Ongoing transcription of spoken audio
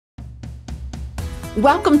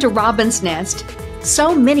Welcome to Robin's Nest.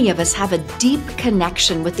 So many of us have a deep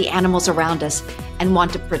connection with the animals around us and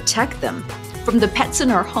want to protect them, from the pets in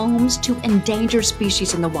our homes to endangered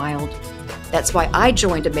species in the wild. That's why I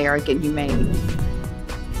joined American Humane.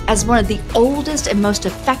 As one of the oldest and most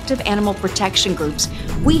effective animal protection groups,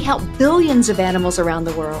 we help billions of animals around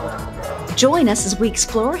the world. Join us as we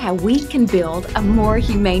explore how we can build a more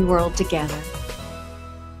humane world together.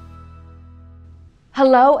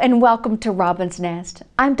 Hello and welcome to Robin's Nest.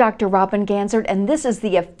 I'm Dr. Robin Ganzert, and this is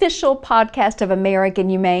the official podcast of American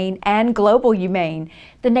Humane and Global Humane,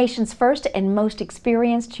 the nation's first and most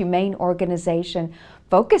experienced humane organization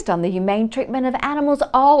focused on the humane treatment of animals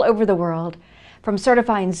all over the world, from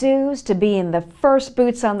certifying zoos to being the first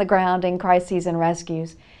boots on the ground in crises and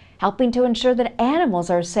rescues, helping to ensure that animals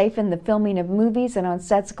are safe in the filming of movies and on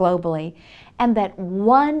sets globally, and that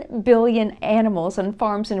 1 billion animals on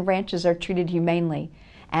farms and ranches are treated humanely,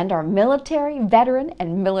 and our military, veteran,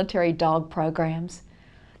 and military dog programs.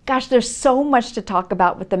 Gosh, there's so much to talk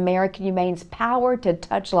about with American Humane's power to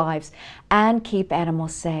touch lives and keep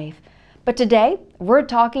animals safe. But today, we're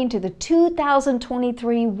talking to the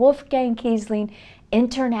 2023 Wolfgang Kiessling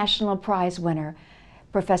International Prize winner,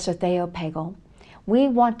 Professor Theo Pagel. We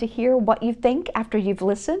want to hear what you think after you've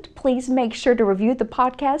listened. Please make sure to review the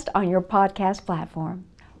podcast on your podcast platform.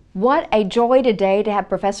 What a joy today to have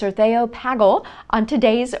Professor Theo Pagel on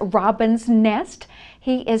today's Robin's Nest.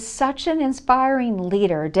 He is such an inspiring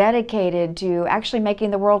leader dedicated to actually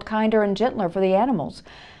making the world kinder and gentler for the animals.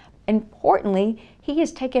 Importantly, he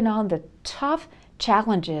has taken on the tough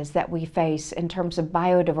challenges that we face in terms of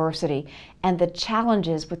biodiversity and the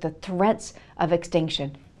challenges with the threats of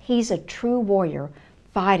extinction. He's a true warrior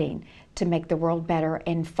fighting to make the world better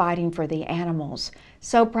and fighting for the animals.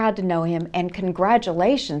 So proud to know him, and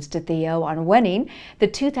congratulations to Theo on winning the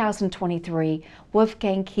 2023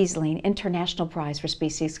 Wolfgang Kiessling International Prize for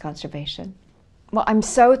Species Conservation. Well, I'm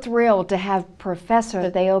so thrilled to have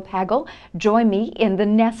Professor Theo Pagel join me in the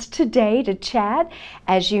nest today to chat.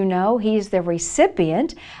 As you know, he's the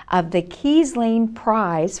recipient of the Kiessling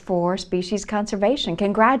Prize for Species Conservation.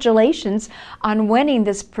 Congratulations on winning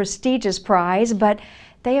this prestigious prize. But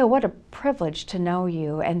Theo, what a privilege to know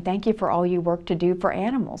you, and thank you for all you work to do for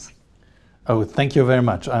animals. Oh, thank you very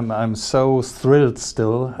much. I'm so thrilled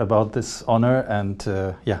still about this honor, and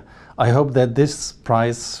I hope that this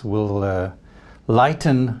prize will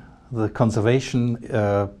lighten the conservation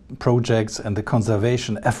projects and the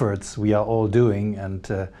conservation efforts we are all doing,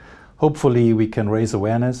 and hopefully we can raise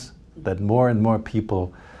awareness that more and more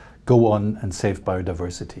people go on and save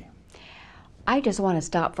biodiversity. I just want to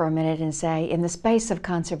stop for a minute and say, in the space of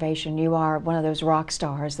conservation, you are one of those rock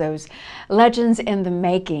stars, those legends in the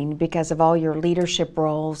making because of all your leadership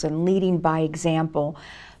roles and leading by example.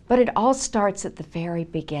 But it all starts at the very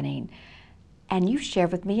beginning. And you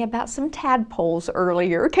shared with me about some tadpoles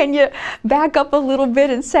earlier. Can you back up a little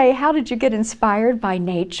bit and say, how did you get inspired by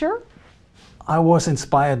nature? I was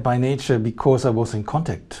inspired by nature because I was in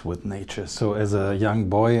contact with nature. So as a young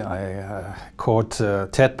boy, I caught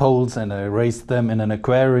tadpoles and I raised them in an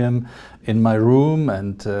aquarium in my room.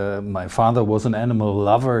 And my father was an animal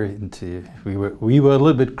lover. And we were a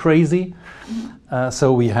little bit crazy.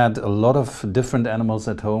 So we had a lot of different animals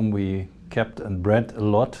at home. We kept and bred a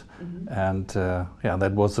lot. And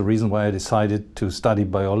that was the reason why I decided to study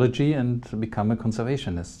biology and become a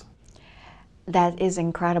conservationist. That is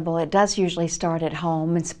incredible. It does usually start at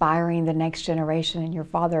home, inspiring the next generation, and your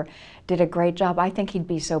father did a great job. I think he'd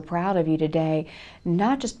be so proud of you today,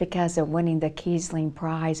 not just because of winning the Kiessling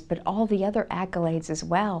Prize, but all the other accolades as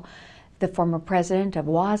well. The former president of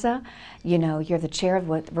WASA, you know, you're the chair of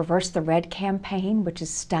the Reverse the Red campaign, which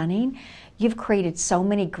is stunning. You've created so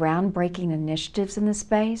many groundbreaking initiatives in this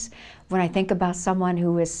space. When I think about someone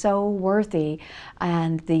who is so worthy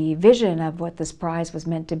and the vision of what this prize was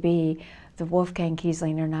meant to be, the Wolfgang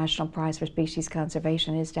Kiessling International Prize for Species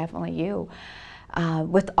Conservation is definitely you.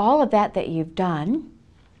 With all of that you've done,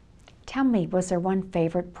 tell me, was there one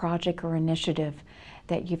favorite project or initiative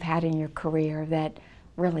that you've had in your career that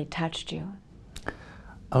really touched you?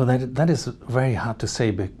 Oh, that is very hard to say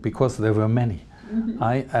because there were many.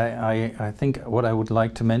 I think what I would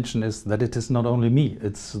like to mention is that it is not only me,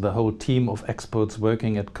 it's the whole team of experts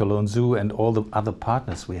working at Cologne Zoo and all the other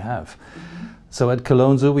partners we have. So at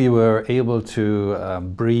Cologne Zoo we were able to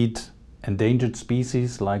breed endangered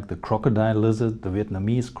species like the crocodile lizard, the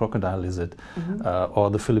Vietnamese crocodile lizard, or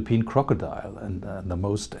the Philippine crocodile. And the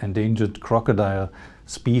most endangered crocodile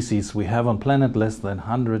species we have on planet, less than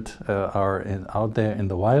 100 are out there in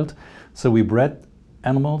the wild. So we bred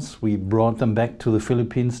animals. We brought them back to the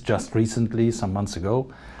Philippines just recently, some months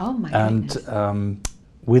ago. Oh my goodness. And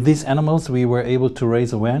with these animals we were able to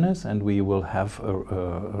raise awareness, and we will have a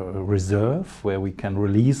reserve where we can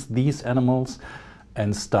release these animals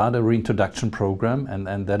and start a reintroduction program,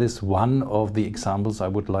 and that is one of the examples I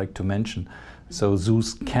would like to mention. So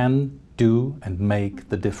zoos can do and make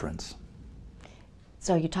the difference.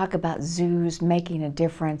 So you talk about zoos making a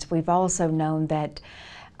difference. We've also known that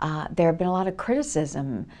there have been a lot of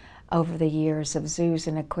criticism over the years of zoos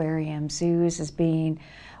and aquariums. Zoos as being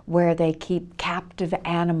where they keep captive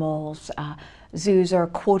animals. Zoos are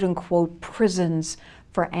quote-unquote prisons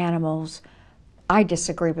for animals. I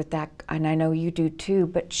disagree with that, and I know you do too,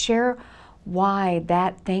 but share why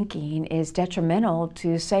that thinking is detrimental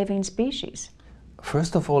to saving species.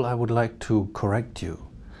 First of all, I would like to correct you.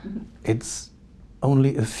 It's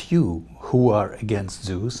only a few who are against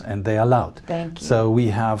zoos, and they are allowed. Thank you. So we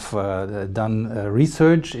have done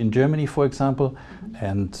research in Germany, for example,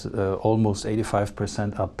 and almost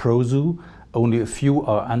 85% are pro-zoo. Only a few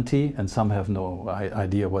are anti, and some have no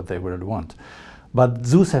idea what they would want. But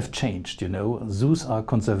zoos have changed, you know. Zoos are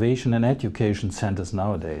conservation and education centers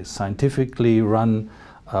nowadays. Scientifically run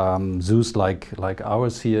zoos like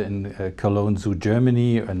ours here in Cologne Zoo,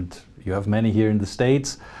 Germany, and you have many here in the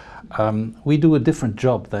States. We do a different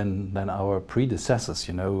job than our predecessors,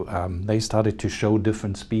 you know. They started to show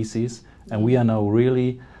different species, and we are now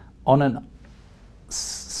really on an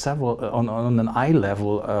on an eye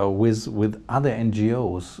level with other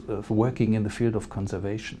NGOs working in the field of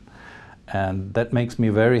conservation. And that makes me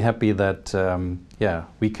very happy that yeah,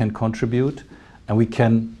 we can contribute and we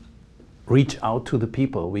can reach out to the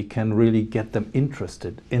people. We can really get them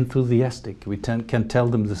interested, enthusiastic. We can tell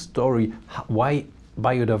them the story, why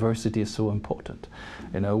biodiversity is so important.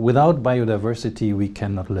 You know, without biodiversity we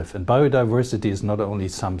cannot live. And biodiversity is not only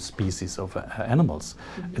some species of animals.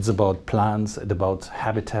 It's about plants, it's about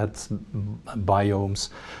habitats, biomes.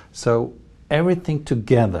 So everything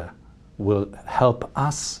together will help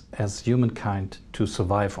us as humankind to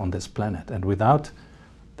survive on this planet. And without,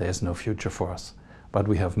 there's no future for us. But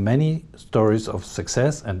we have many stories of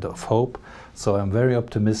success and of hope. So I'm very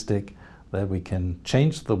optimistic that we can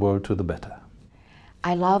change the world to the better.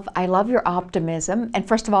 I love your optimism. And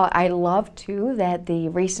first of all, I love too that the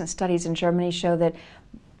recent studies in Germany show that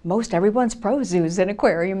most everyone's pro zoos and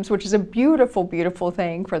aquariums, which is a beautiful, beautiful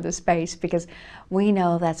thing for the space, because we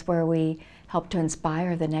know that's where we help to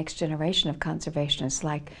inspire the next generation of conservationists,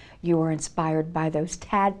 like you were inspired by those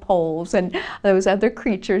tadpoles and those other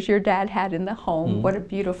creatures your dad had in the home. What a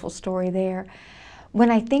beautiful story there. When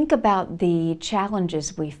I think about the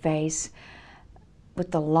challenges we face with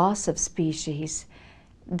the loss of species,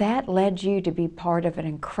 that led you to be part of an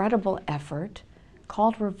incredible effort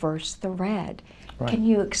called Reverse the Red. Right. Can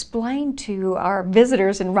you explain to our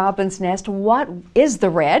visitors in Robin's Nest, what is the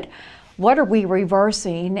red? What are we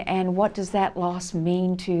reversing, and what does that loss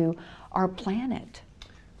mean to our planet?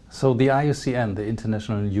 So the IUCN, the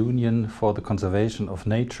International Union for the Conservation of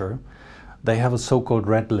Nature, they have a so-called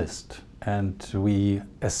red list, and we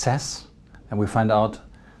assess and we find out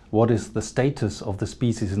what is the status of the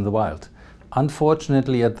species in the wild.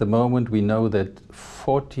 Unfortunately, at the moment, we know that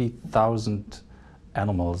 40,000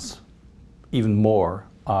 animals, even more,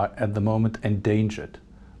 are at the moment endangered.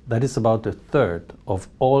 That is about a third of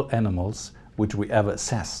all animals which we ever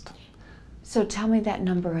assessed. So tell me that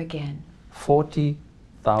number again.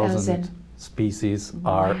 40,000 species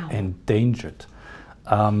are endangered.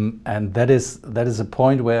 And that is a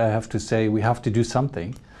point where I have to say we have to do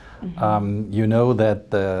something. You know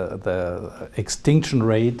that the extinction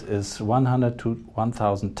rate is 100 to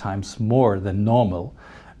 1,000 times more than normal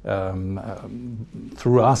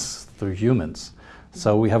through humans.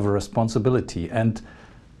 So we have a responsibility. And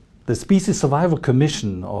the Species Survival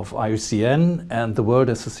Commission of IUCN and the World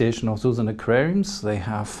Association of Zoos and Aquariums, they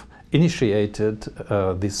have initiated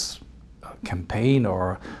this campaign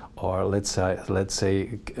or let's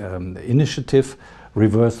say initiative,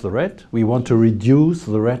 Reverse the Red. We want to reduce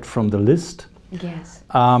the red from the list. Yes.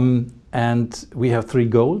 And we have 3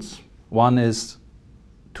 goals. One is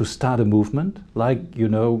to start a movement, like, you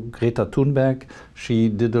know, Greta Thunberg. She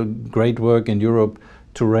did a great work in Europe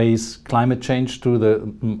to raise climate change to the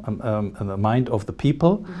mind of the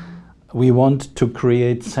people. We want to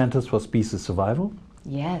create centers for species survival.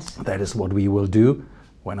 Yes. That is what we will do.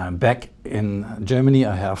 When I'm back in Germany,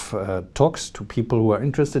 I have talks to people who are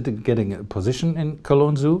interested in getting a position in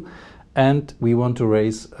Cologne Zoo. And we want to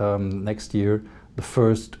raise next year the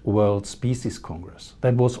first World Species Congress.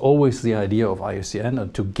 That was always the idea of IUCN,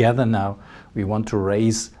 and together now we want to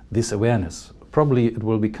raise this awareness. Probably it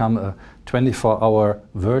will become a 24-hour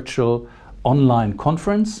virtual online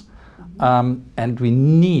conference, and we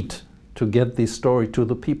need to get this story to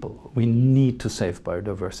the people. We need to save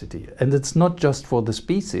biodiversity. And it's not just for the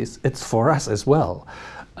species, it's for us as well.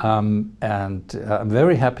 And I'm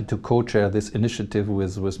very happy to co-chair this initiative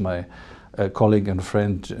with my colleague and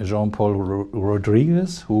friend Jean-Paul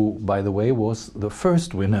Rodriguez, who, by the way, was the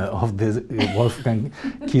first winner of the Wolfgang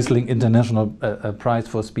Kiessling International Prize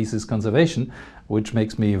for Species Conservation, which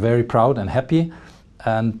makes me very proud and happy.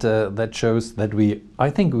 And that shows that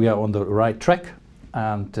I think we are on the right track.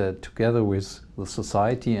 And together with the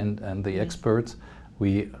society and the experts,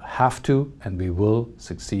 we have to and we will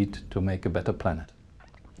succeed to make a better planet.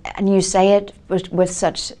 And you say it with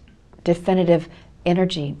such definitive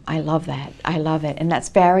energy. I love that. I love it. And that's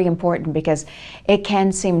very important, because it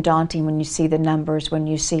can seem daunting when you see the numbers, when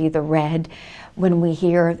you see the red, when we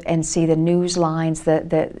hear and see the news lines,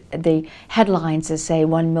 the headlines that say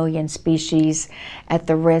 1 million species at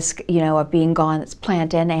the risk, of being gone. It's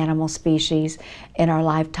plant and animal species in our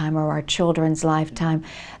lifetime or our children's lifetime.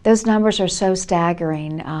 Those numbers are so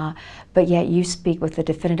staggering, but yet you speak with a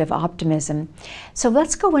definitive optimism. So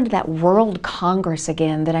let's go into that World Congress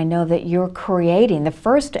again that I know that you're creating, the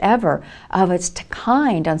first ever of its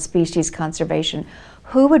kind on species conservation.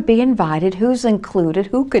 Who would be invited? Who's included?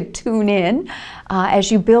 Who could tune in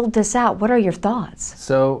as you build this out? What are your thoughts?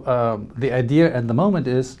 So the idea at the moment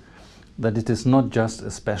is that it is not just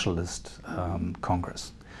a specialist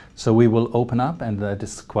Congress. So we will open up, and that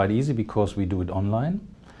is quite easy because we do it online.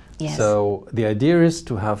 Yes. So the idea is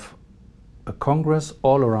to have a Congress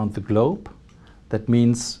all around the globe. That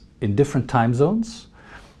means in different time zones.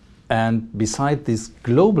 And beside this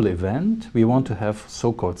global event, we want to have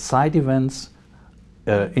so-called side events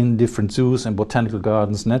in different zoos and botanical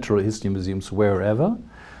gardens, natural history museums, wherever.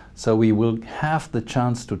 So we will have the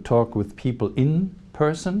chance to talk with people in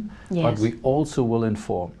person, yes, but we also will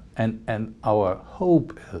inform. And our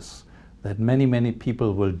hope is that many, many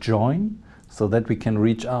people will join so that we can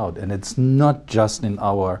reach out. And it's not just in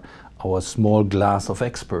our small glass of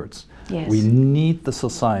experts. Yes. We need the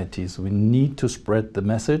societies, we need to spread the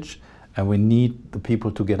message, and we need the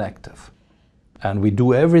people to get active. And we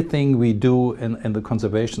do everything we do in the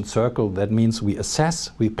conservation circle. That means we assess,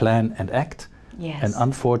 we plan and act. Yes. And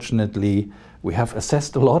unfortunately, we have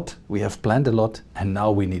assessed a lot, we have planned a lot, and now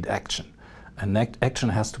we need action. And action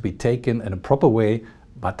has to be taken in a proper way,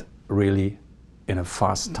 but really in a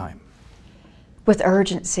fast time. With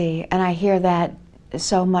urgency, and I hear that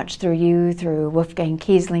so much through you, through Wolfgang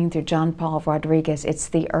Kiessling, through Jean-Paul Rodriguez. It's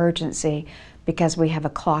the urgency, because we have a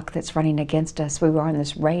clock that's running against us. We are in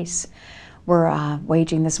this race. We're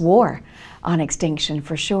waging this war on extinction,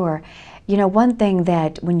 for sure. One thing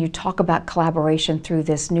that when you talk about collaboration through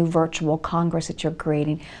this new virtual Congress that you're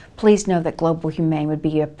creating, please know that Global Humane would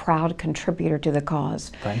be a proud contributor to the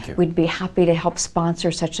cause. Thank you. We'd be happy to help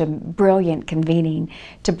sponsor such a brilliant convening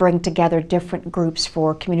to bring together different groups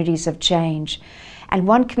for communities of change. And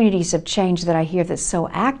one communities of change that I hear that's so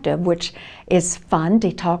active, which is fun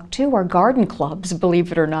to talk to, are garden clubs,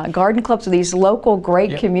 believe it or not. Garden clubs are these local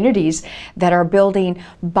great communities that are building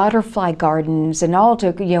butterfly gardens and all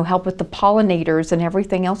to help with the pollinators and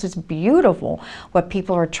everything else. It's beautiful what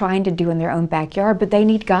people are trying to do in their own backyard, but they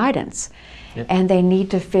need guidance. And they need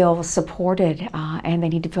to feel supported and they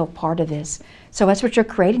need to feel part of this. So that's what you're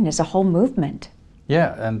creating, is a whole movement.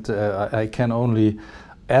 Yeah, and I can only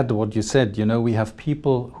add what you said. We have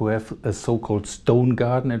people who have a so-called stone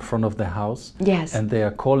garden in front of their house. Yes. And they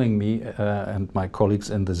are calling me and my colleagues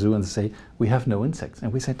in the zoo and say, we have no insects.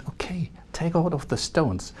 And we said, okay, take out of the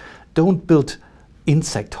stones. Don't build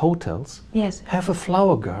insect hotels. Yes. Have a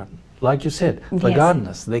flower garden. Like you said, the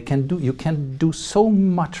gardeners, you can do so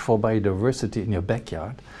much for biodiversity in your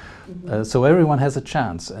backyard. So everyone has a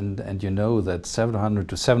chance, and you know that 700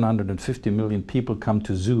 to 750 million people come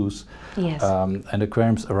to zoos and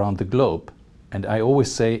aquariums around the globe. And I always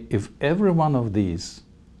say, if every one of these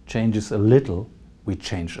changes a little, we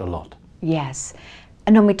change a lot. Yes.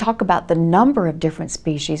 And when we talk about the number of different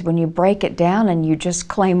species, when you break it down and you just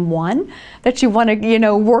claim one that you want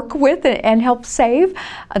to, work with and help save,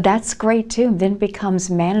 that's great too. Then it becomes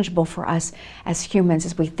manageable for us as humans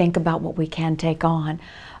as we think about what we can take on.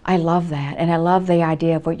 I love that, and I love the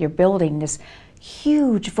idea of what you're building, this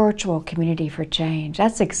huge virtual community for change.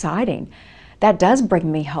 That's exciting. That does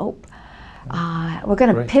bring me hope. We're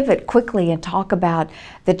going to pivot quickly and talk about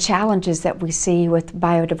the challenges that we see with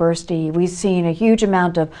biodiversity. We've seen a huge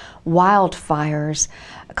amount of wildfires.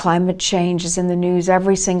 Climate change is in the news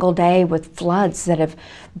every single day with floods that have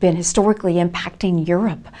been historically impacting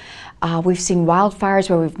Europe. We've seen wildfires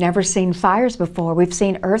where we've never seen fires before. We've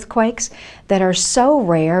seen earthquakes that are so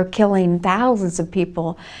rare, killing thousands of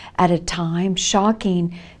people at a time,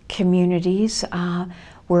 shocking communities.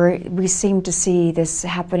 where we seem to see this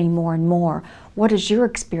happening more and more. What is your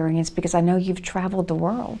experience? Because I know you've traveled the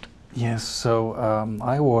world. Yes, so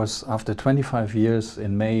I was, after 25 years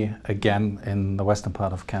in May, again in the western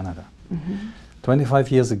part of Canada. 25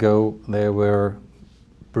 years ago, there were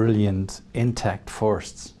brilliant, intact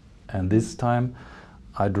forests. And this time,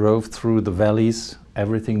 I drove through the valleys,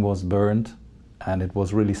 everything was burned, and it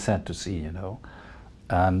was really sad to see, you know.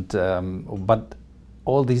 And, but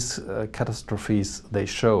all these catastrophes, they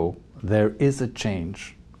show there is a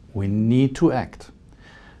change. We need to act.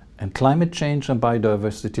 And climate change and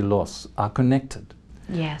biodiversity loss are connected.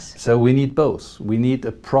 Yes. So we need both. We need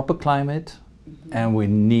a proper climate, and we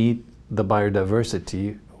need the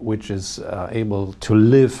biodiversity which is able to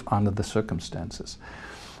live under the circumstances.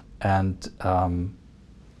 And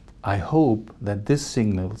I hope that these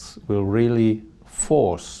signals will really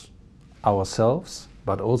force ourselves,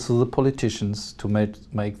 but also the politicians, to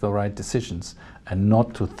make the right decisions and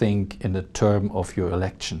not to think in the term of your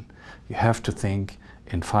election. You have to think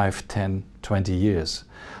in 5, 10, 20 years.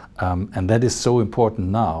 And that is so important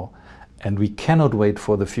now. And we cannot wait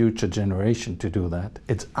for the future generation to do that.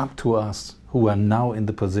 It's up to us who are now in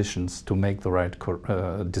the positions to make the right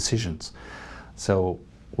decisions. So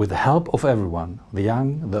with the help of everyone, the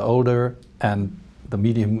young, the older, and the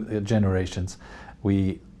medium generations,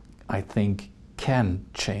 we, I think, can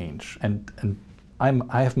change. And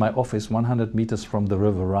I have my office 100 meters from the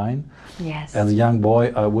River Rhine. Yes. As a young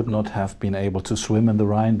boy, I would not have been able to swim in the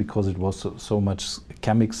Rhine because it was so much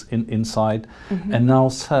chemics inside. And now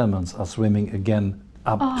salmons are swimming again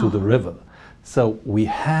up to the river. So we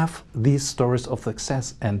have these stories of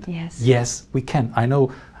success, and yes, we can. I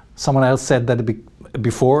know someone else said that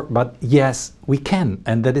before, but yes, we can.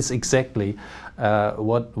 And that is exactly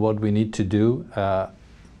what we need to do.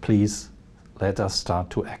 Please let us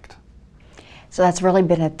start to act. So that's really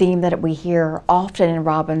been a theme that we hear often in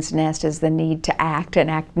Robin's Nest, is the need to act, and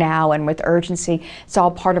act now and with urgency. It's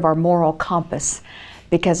all part of our moral compass,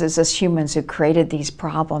 because it's us humans who created these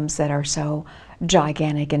problems that are so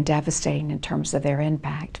gigantic and devastating in terms of their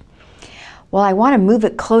impact. Well, I want to move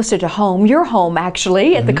it closer to home, your home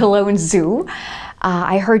actually, at the Cologne Zoo.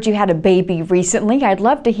 I heard you had a baby recently. I'd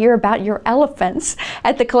love to hear about your elephants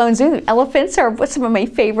at the Cologne Zoo. Elephants are some of my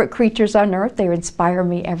favorite creatures on earth. They inspire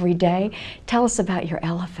me every day. Tell us about your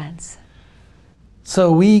elephants.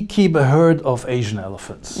 So we keep a herd of Asian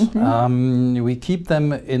elephants. We keep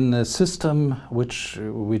them in a system which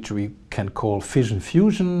we can call fission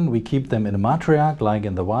fusion. We keep them in a matriarch, like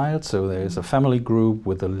in the wild. So there is a family group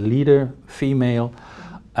with a leader, female,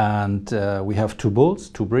 and we have 2 bulls,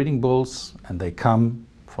 2 breeding bulls, and they come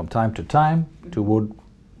from time to time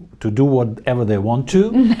to do whatever they want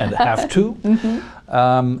to and have to.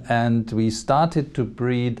 And we started to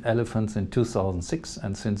breed elephants in 2006,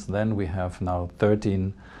 and since then we have now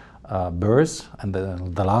 13 births, and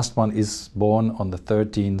the last one is born on the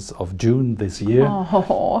 13th of June this year.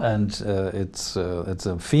 And it's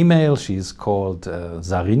a female. She's called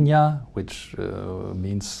Zarinya, which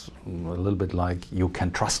means a little bit like you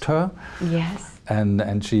can trust her. Yes.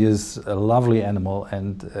 And she is a lovely animal,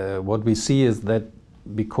 and what we see is that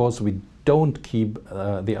because we don't keep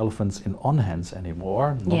the elephants in on-hands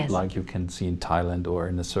anymore, not like you can see in Thailand or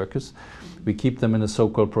in a circus. We keep them in a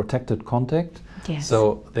so-called protected contact. Yes.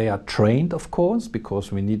 So they are trained, of course,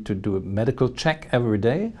 because we need to do a medical check every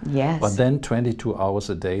day. Yes. But then 22 hours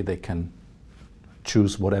a day they can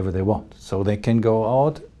choose whatever they want. So they can go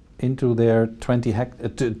out into their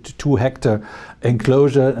 2 hectare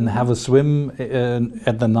enclosure and have a swim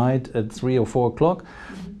at the night at 3 or 4 o'clock.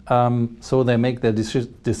 So they make their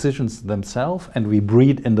decisions themselves, and we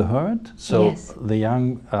breed in the herd. So the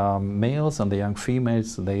young males and the young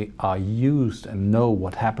females, they are used and know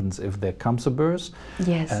what happens if there comes a birth.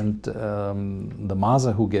 Yes. And the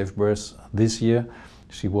mother who gave birth this year,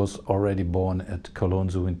 she was already born at Cologne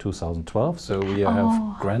Zoo in 2012. So we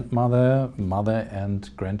have grandmother, mother, and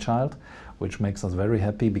grandchild, which makes us very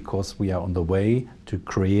happy, because we are on the way to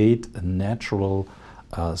create a natural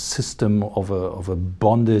system of a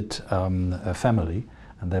bonded family,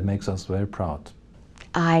 and that makes us very proud.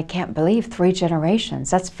 I can't believe 3 generations.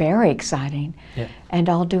 That's very exciting. Yeah. And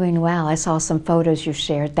all doing well. I saw some photos you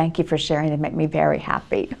shared. Thank you for sharing. They make me very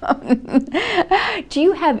happy. Do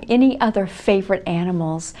you have any other favorite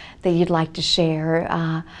animals that you'd like to share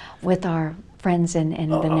with our friends in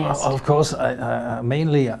the nest? Of course,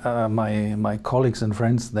 mainly my colleagues and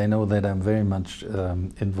friends, they know that I'm very much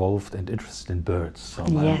involved and interested in birds. So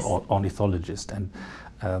I'm an ornithologist, and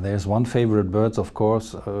there's one favorite bird, of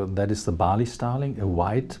course, that is the Bali starling, a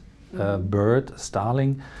white bird,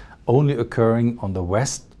 starling, only occurring on the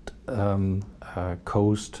west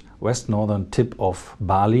coast, west northern tip of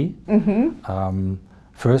Bali.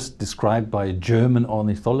 First described by a German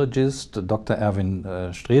ornithologist, Dr. Erwin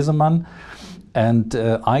Stresemann. And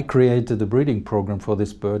I created a breeding program for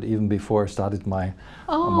this bird even before I started my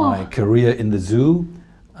career in the zoo.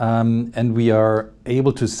 And we are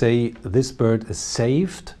able to say this bird is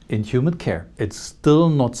saved in human care. It's still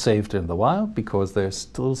not saved in the wild because there's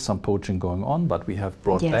still some poaching going on, but we have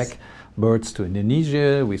brought back birds to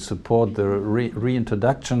Indonesia. We support the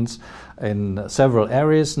reintroductions in several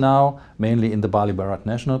areas now, mainly in the Bali Barat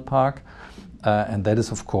National Park. And that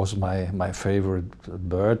is, of course, my favorite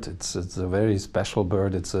bird. It's a very special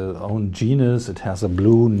bird. It's its own genus. It has a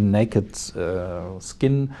blue naked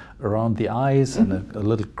skin around the eyes and a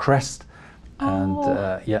little crest.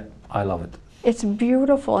 And yeah, I love it. It's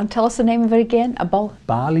beautiful. And tell us the name of it again.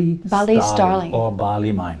 Bali starling or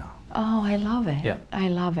Bali myna. Oh, I love it. Yeah. I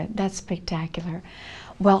love it. That's spectacular.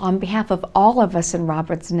 Well, on behalf of all of us in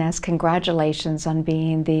Robin's Nest, congratulations on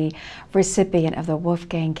being the recipient of the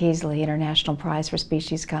Wolfgang Kiessling International Prize for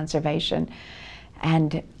Species Conservation.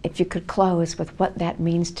 And if you could close with what that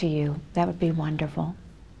means to you, that would be wonderful.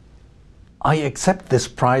 I accept this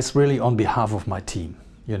prize really on behalf of my team.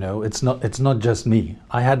 You know, it's not just me.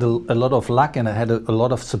 I had a lot of luck and I had a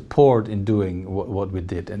lot of support in doing what we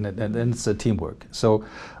did, and it's a teamwork. So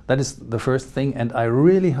that is the first thing, and I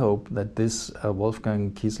really hope that this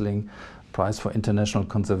Wolfgang Kiessling Prize for International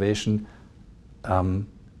Conservation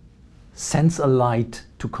sends a light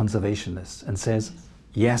to conservationists and says,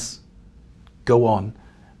 yes, go on,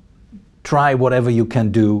 try whatever you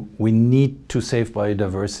can do. We need to save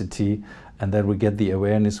biodiversity, and that we get the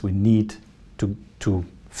awareness we need to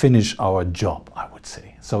finish our job, I would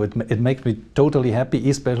say. So it makes me totally happy,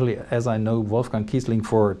 especially as I know Wolfgang Kiessling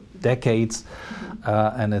for decades,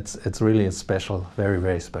 and it's really a special, very,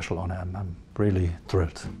 very special honor. I'm really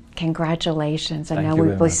thrilled. Congratulations. I know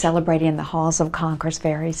we'll be celebrating in the halls of Congress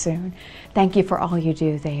very soon. Thank you for all you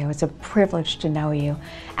do, Theo. It's a privilege to know you.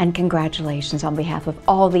 And congratulations on behalf of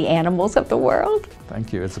all the animals of the world.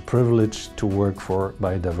 Thank you. It's a privilege to work for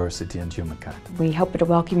biodiversity and humankind. We hope to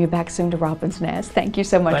welcome you back soon to Robin's Nest. Thank you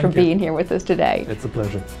so much for being here with us today. It's a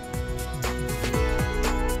pleasure.